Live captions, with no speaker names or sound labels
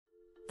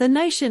The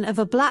notion of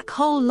a black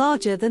hole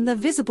larger than the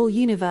visible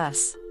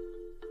universe.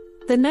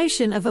 The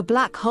notion of a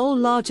black hole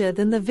larger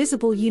than the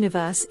visible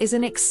universe is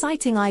an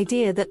exciting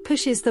idea that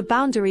pushes the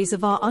boundaries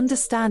of our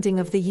understanding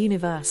of the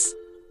universe.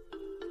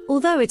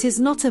 Although it is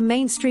not a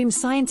mainstream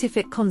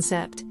scientific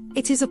concept,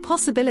 it is a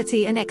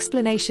possibility and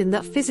explanation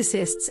that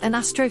physicists and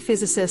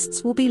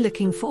astrophysicists will be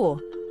looking for.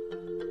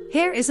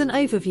 Here is an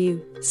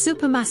overview.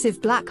 Supermassive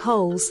black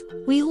holes.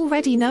 We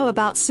already know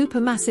about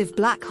supermassive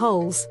black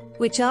holes,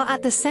 which are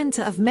at the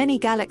center of many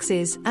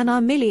galaxies and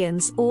are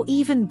millions or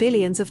even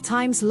billions of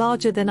times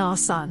larger than our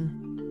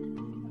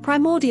Sun.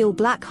 Primordial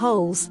black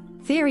holes.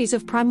 Theories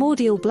of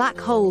primordial black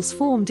holes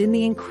formed in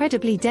the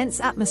incredibly dense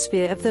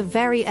atmosphere of the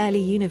very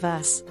early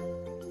universe.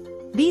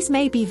 These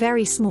may be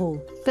very small,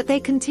 but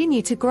they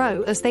continue to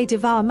grow as they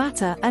devour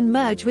matter and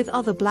merge with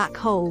other black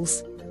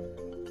holes.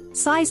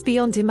 Size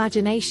beyond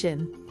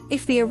imagination.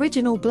 If the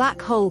original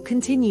black hole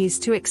continues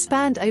to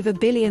expand over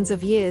billions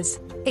of years,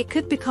 it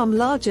could become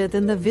larger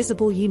than the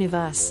visible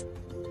universe.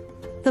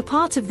 The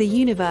part of the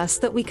universe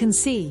that we can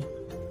see.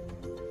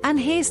 And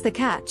here's the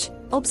catch: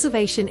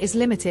 observation is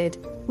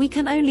limited. We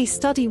can only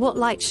study what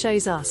light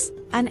shows us,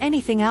 and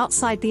anything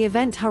outside the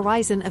event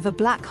horizon of a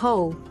black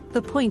hole,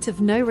 the point of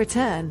no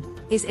return,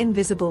 is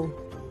invisible.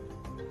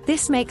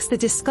 This makes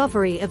the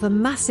discovery of a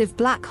massive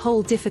black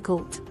hole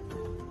difficult.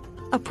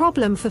 A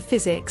problem for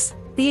physics.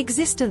 The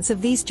existence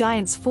of these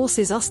giants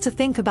forces us to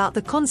think about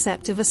the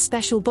concept of a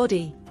special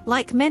body,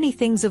 like many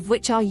things of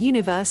which our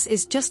universe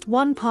is just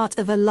one part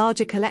of a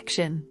larger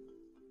collection.